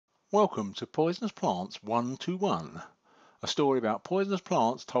Welcome to Poisonous Plants 1-1, a story about poisonous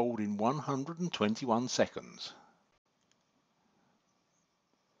plants told in 121 seconds.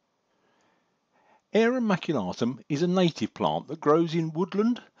 Arum maculatum is a native plant that grows in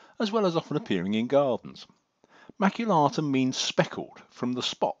woodland as well as often appearing in gardens. Maculatum means speckled from the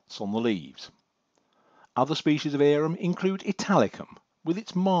spots on the leaves. Other species of Arum include italicum with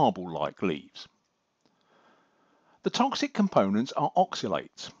its marble-like leaves. The toxic components are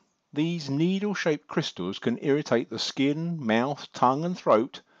oxalates. These needle-shaped crystals can irritate the skin, mouth, tongue and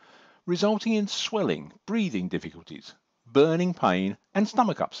throat, resulting in swelling, breathing difficulties, burning pain and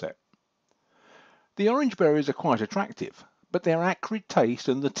stomach upset. The orange berries are quite attractive, but their acrid taste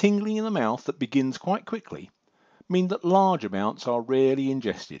and the tingling in the mouth that begins quite quickly mean that large amounts are rarely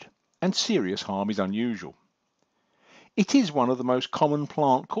ingested, and serious harm is unusual. It is one of the most common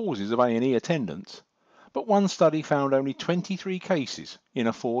plant causes of A&E attendance, but one study found only 23 cases in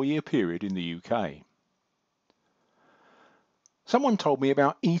a 4-year period in the UK. Someone told me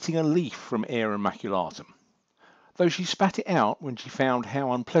about eating a leaf from Arum maculatum. Though she spat it out when she found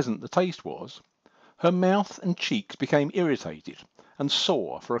how unpleasant the taste was, her mouth and cheeks became irritated and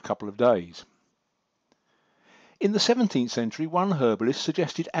sore for a couple of days. In the 17th century, one herbalist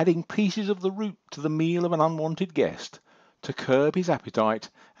suggested adding pieces of the root to the meal of an unwanted guest to curb his appetite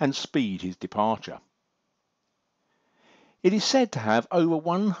and speed his departure. It is said to have over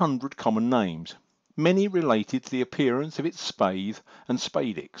 100 common names, many related to the appearance of its spathe and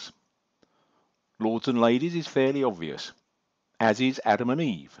spadix. Lords and ladies is fairly obvious, as is Adam and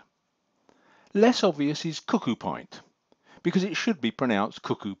Eve. Less obvious is cuckoopint, because it should be pronounced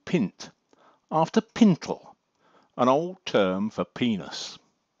cuckoopint, after pintle, an old term for penis.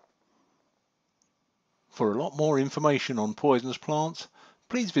 For a lot more information on poisonous plants,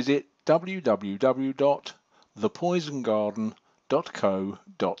 please visit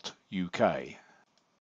www.thepoisongarden.co.uk.